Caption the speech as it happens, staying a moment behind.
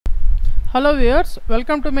Hello viewers,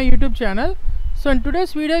 welcome to my YouTube channel. So in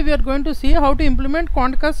today's video we are going to see how to implement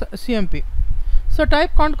Quantcast CMP. So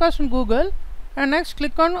type Quantcast in Google and next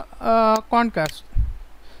click on Quantcast.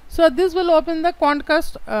 So this will open the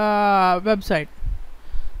Quantcast website.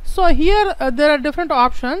 So here there are different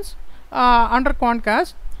options under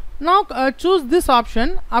Quantcast. Now choose this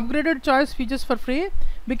option: upgraded choice features for free,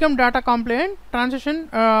 become data compliant, transition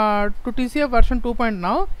to TCF version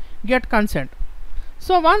 2.0, get consent.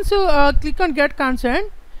 So once you click on get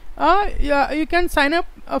consent, you can sign up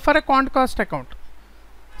for a Quantcast account.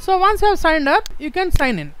 So once you have signed up, you can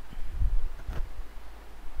sign in.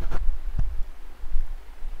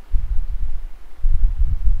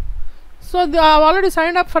 So I have already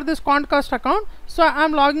signed up for this Quantcast account, so I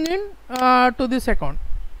am logging in to this account.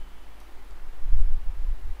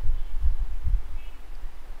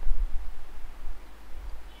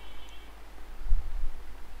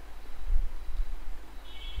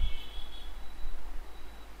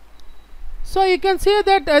 So you can see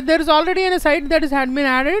that there is already a site that has been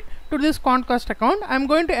added to this Quantcast account. I am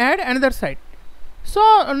going to add another site.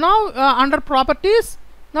 So now under properties,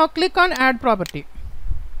 now click on add property.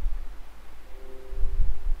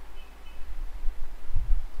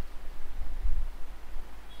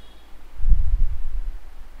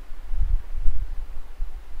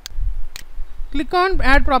 Click on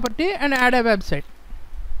add property and add a website.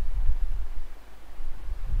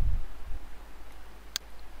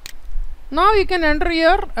 Now you can enter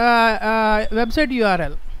your website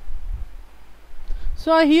URL.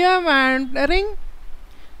 So here I am entering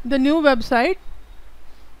the new website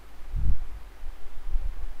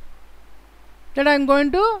that I am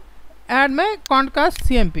going to add my Quantcast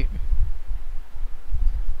CMP.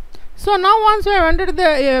 So now once you have entered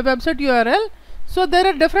the website URL, so there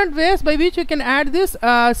are different ways by which you can add this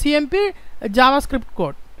CMP JavaScript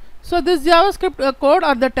code. So this JavaScript code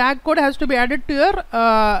or the tag code has to be added to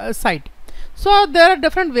your site. So there are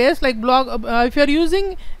different ways, like blog. If you are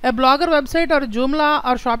using a Blogger website or Joomla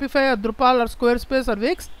or Shopify or Drupal or Squarespace or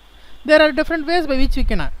Wix, there are different ways by which you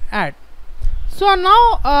can add. So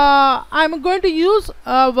now I am going to use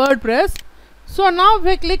Wordpress. So now if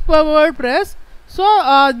I click Wordpress, so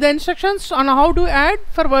the instructions on how to add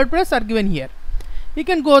for Wordpress are given here. You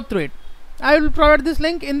can go through it. I will provide this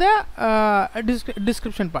link in the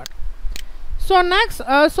description part. So next,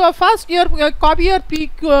 so first copy your P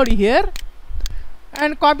code here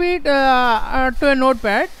and copy it to a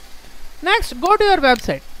notepad. Next, go to your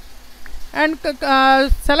website and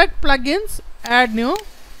select plugins, add new,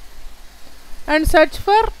 and search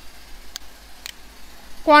for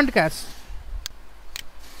Quantcast.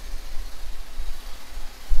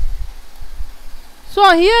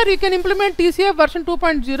 So here you can implement TCF version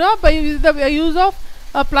 2.0 by the use of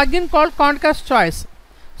a plugin called Quantcast Choice.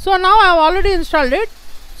 So now I have already installed it.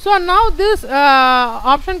 So now this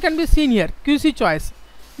option can be seen here, QC choice.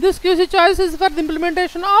 This QC choice is for the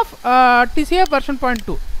implementation of TCF version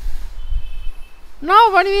 0.2.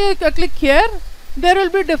 Now when you click here, there will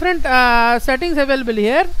be different settings available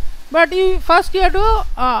here, but first you have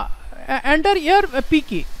to enter your P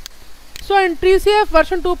key. So in TCF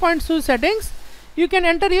version 2.2 settings, you can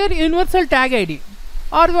enter your universal tag ID,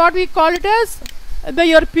 or what we call it as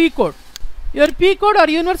your P code. Your P code or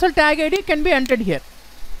universal tag ID can be entered here.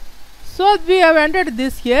 So we have entered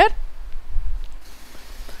this here.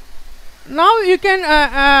 Now you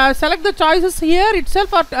can select the choices here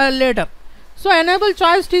itself or later. So enable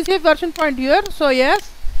choice TCF version point here. So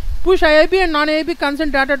yes. Push IIB and non-IIB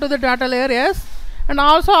consent data to the data layer, yes. And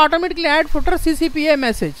also automatically add footer CCPA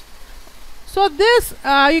message. So this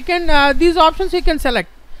you can these options you can select.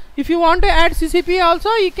 If you want to add CCPA also,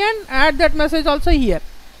 you can add that message also here.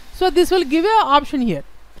 So this will give you an option here.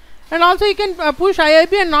 And also you can push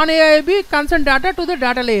IIB and non-IIB consent data to the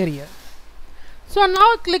data layer here. So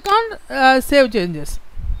now click on save changes.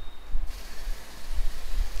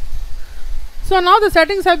 So now the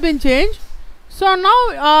settings have been changed. So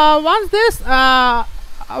now once you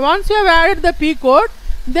have added the P code,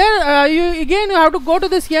 there you have to go to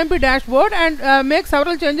the CMP dashboard and make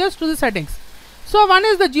several changes to the settings. So one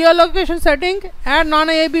is the geolocation setting, add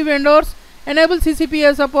non-IIB vendors, enable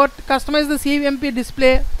CCPA support, customize the CMP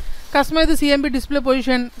display, customize the CMP display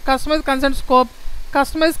position, customize consent scope,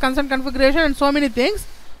 customize consent configuration, and so many things.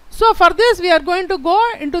 So for this we are going to go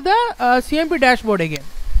into the CMP dashboard again.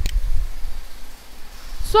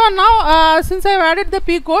 So now since I have added the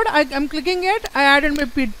P code, I am clicking it, I added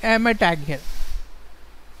my tag here.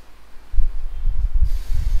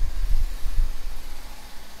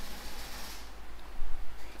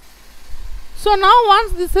 So now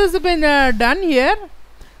once this has been done here,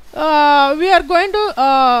 we are going to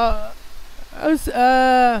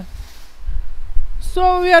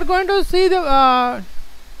So we are going to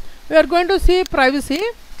see privacy.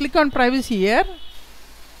 Click on privacy here.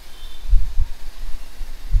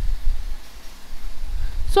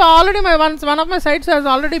 So already one of my sites has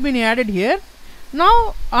already been added here.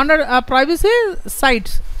 Now under privacy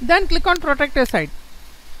sites, then click on protect a site.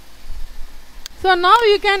 So now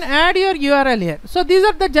you can add your URL here. So these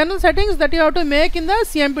are the general settings that you have to make in the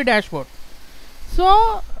CMP dashboard.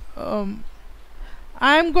 So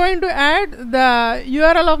I am going to add the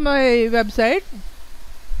URL of my website.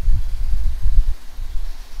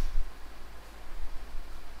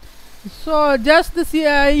 So just this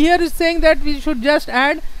here is saying that we should just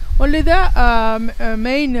add only the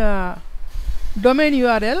main domain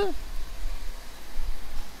URL.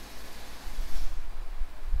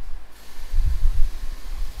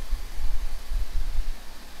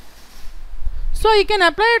 So you can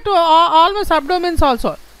apply it to all the subdomains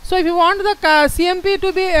also. So if you want the CMP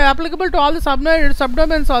to be applicable to all the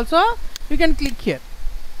subdomains also, you can click here.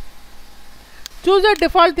 Choose a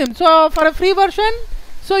default theme. So for a free version,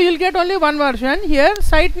 so you'll get only one version here.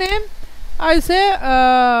 Site name, I say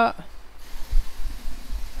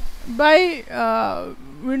by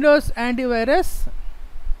Windows antivirus.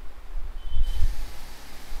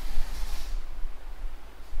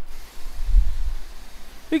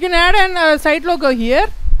 You can add an site logo here.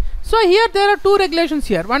 So here there are two regulations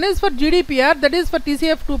here. One is for GDPR, that is for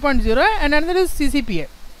TCF 2.0, and another is CCPA.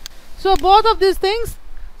 So both of these things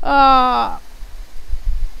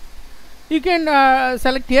you can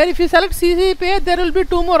select here. If you select CCPA, there will be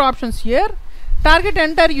two more options here: target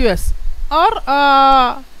entire US, or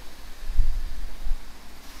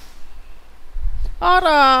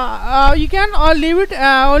you can leave it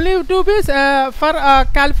only to be for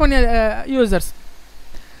California users.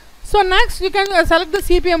 So next you can select the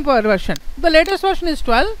CPM version. The latest version is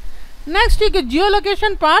 12. Next, you get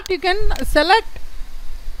geolocation part. You can select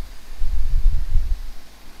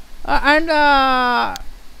and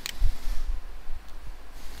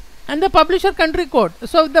the publisher country code.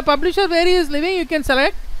 So the publisher where he is living, you can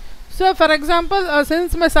select. So for example,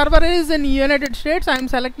 since my server is in United States, I am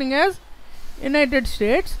selecting as United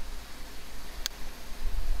States.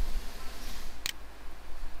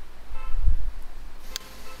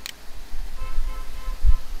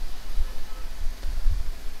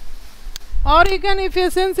 Or you can, if I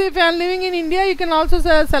am living in India, you can also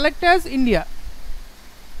select as India.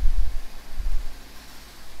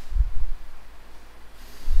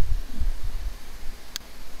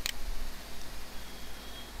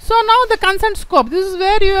 So now the consent scope. This is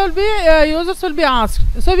where you will be users will be asked.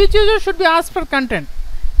 So which user should be asked for content?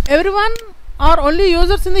 Everyone, or only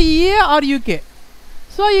users in the EEA or UK?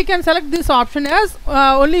 So you can select this option as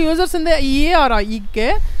only users in the EEA or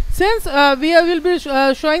UK. Since we will be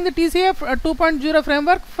showing the TCF 2.0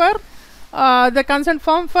 framework for the consent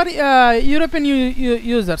form for European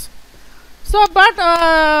users. So, but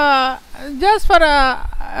just for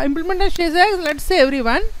implementation, let's say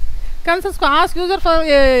everyone, consent ask user for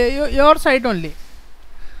your site only.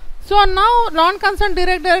 So now non-consent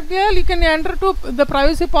directory you can enter to the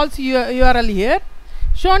privacy policy URL here.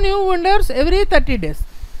 Show new vendors every 30 days.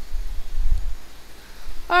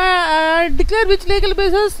 Declare which legal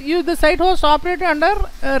basis the site host operate under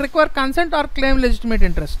require consent or claim legitimate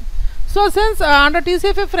interest. So since under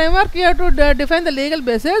TCF framework you have to define the legal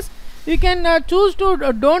basis, you can choose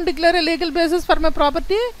to don't declare a legal basis for my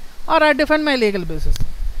property, or I define my legal basis.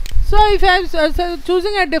 So if I am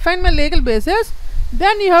choosing a define my legal basis,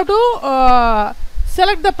 then you have to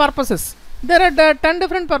select the purposes. There are 10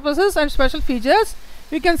 different purposes and special features.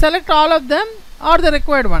 You can select all of them or the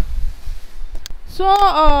required one. So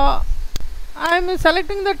I am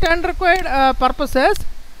selecting the 10 required purposes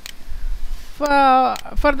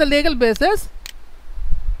for the legal basis.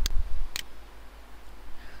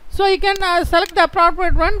 So you can select the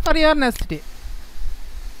appropriate one for your necessity.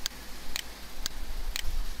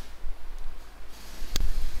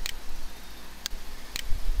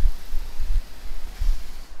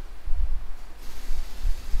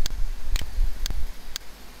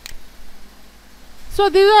 So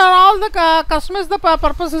these are all the customers, the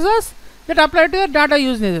purposes that apply to your data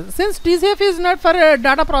usage. Since TCF is not for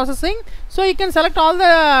data processing, so you can select all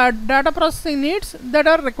the data processing needs that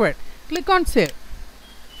are required. Click on save.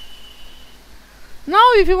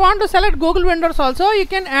 Now if you want to select Google vendors also, you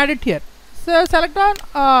can add it here. So select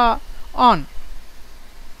on.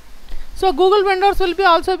 So Google vendors will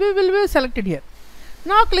be selected here.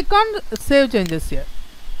 Now click on save changes here.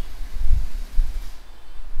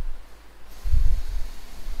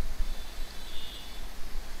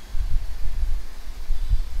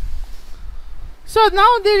 So now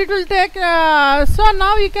it will take, so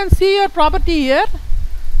now you can see your property here.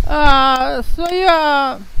 So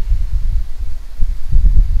yeah.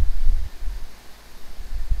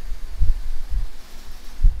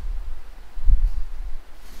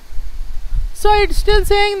 So it's still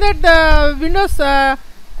saying that the Windows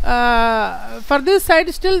for this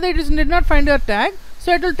site still that it did not find your tag.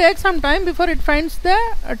 So it will take some time before it finds the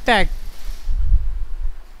tag.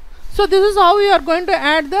 So this is how we are going to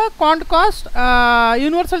add the Quantcast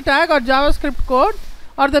universal tag or JavaScript code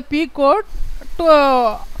or the P code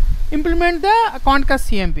to implement the Quantcast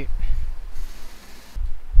CMP.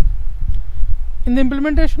 In the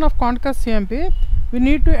implementation of Quantcast CMP, we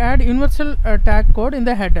need to add universal tag code in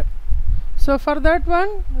the header. So for that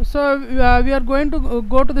one, so we are going to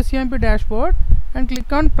go to the CMP dashboard and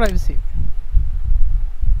click on privacy.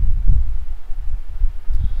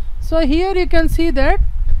 So here you can see that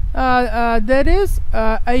there is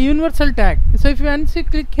a universal tag. So if you once you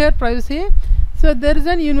click here privacy, so there is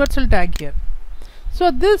an universal tag here. So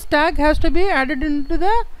this tag has to be added into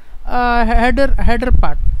the header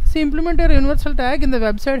part. See, implement your universal tag in the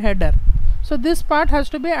website header. So this part has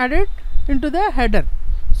to be added into the header.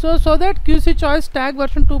 So that QC Choice tag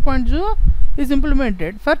version 2.0 is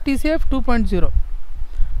implemented for TCF 2.0.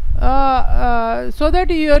 So that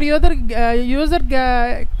your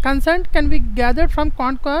user consent can be gathered from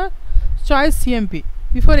Quantcast Choice CMP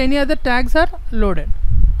before any other tags are loaded.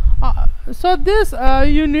 So this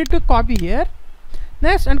you need to copy here.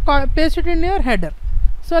 Next, and paste it in your header.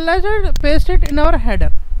 So let's paste it in our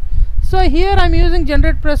header. So here I am using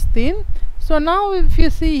GeneratePress theme. So now if you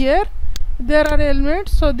see here, there are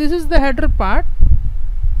elements. So this is the header part.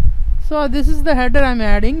 So this is the header I am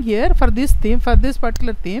adding here for this theme, for this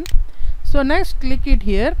particular theme. So next, click it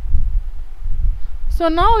here. So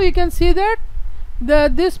now you can see that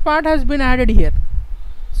this part has been added here.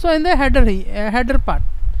 So in the header part.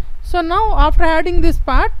 So now after adding this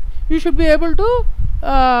part, you should be able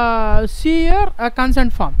to see your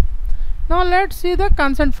consent form. Now let's see the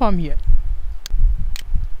consent form here.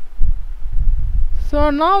 So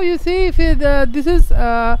now you see if this is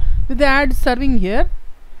with the ad serving here.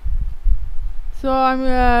 So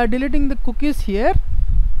I'm deleting the cookies here.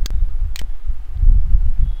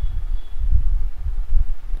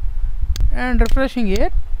 And refreshing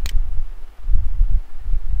it.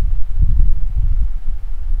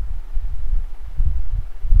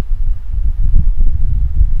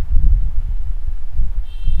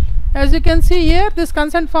 As you can see here, this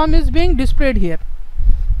consent form is being displayed here.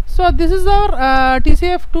 So this is our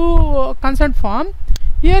TCF2 consent form.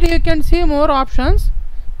 Here you can see more options.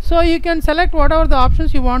 So you can select whatever the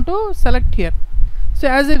options you want to select here. So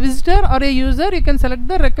as a visitor or a user, you can select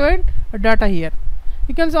the required data here.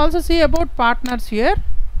 You can also see about partners here.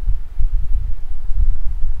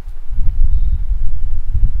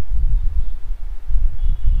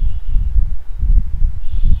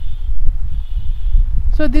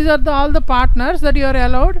 So these are all the partners that you are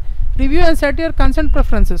allowed. Review and set your consent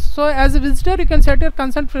preferences. So as a visitor, you can set your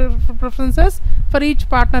consent preferences for each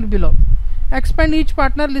partner below. Expand each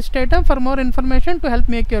partner list item for more information to help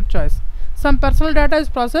make your choice. Some personal data is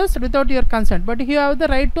processed without your consent, but you have the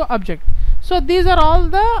right to object. So these are all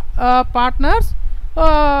the partners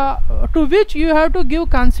to which you have to give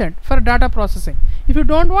consent for data processing. If you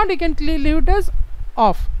don't want, you can leave it as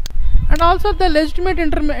off. And also the legitimate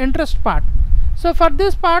interest part. So for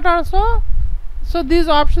this part also, so these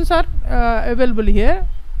options are available here.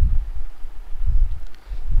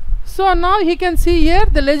 So now he can see here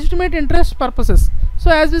the legitimate interest purposes. So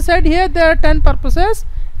as we said here, there are 10 purposes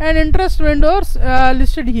and interest vendors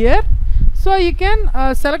listed here. So you can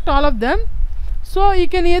select all of them. So you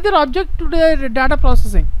can either object to the data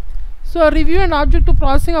processing. So review and object to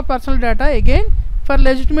processing of personal data again for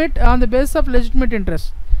legitimate on the basis of legitimate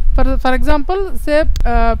interest. For example, say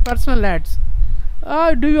personal ads.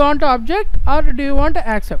 Do you want to object or do you want to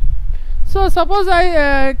accept? So suppose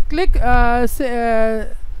I click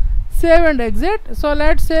save and exit. So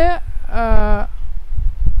let's say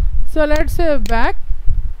back.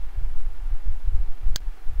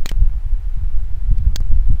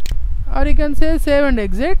 Or you can say save and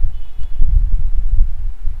exit.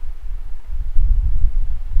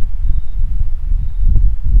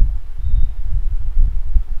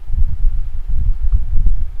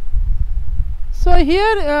 So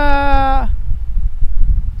here,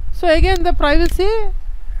 so again the privacy.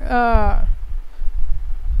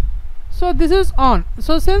 So this is on.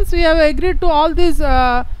 So since we have agreed to all these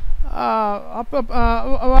whatever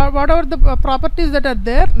the properties that are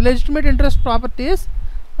there, legitimate interest properties,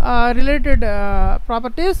 related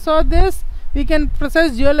properties. So this we can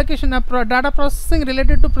process geolocation, data processing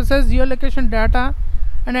related to process geolocation data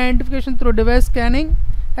and identification through device scanning,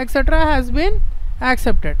 etc. has been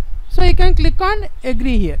accepted. So you can click on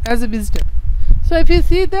agree here as a visitor. So if you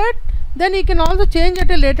see that, then you can also change at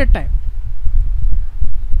a later time.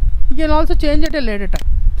 You can also change at a later time.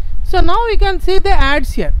 So now we can see the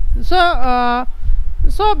ads here. So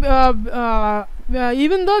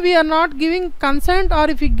even though we are not giving consent, or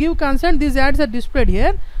if we give consent, these ads are displayed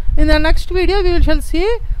here. In the next video we shall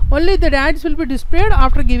see only the ads will be displayed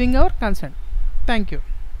after giving our consent. Thank you.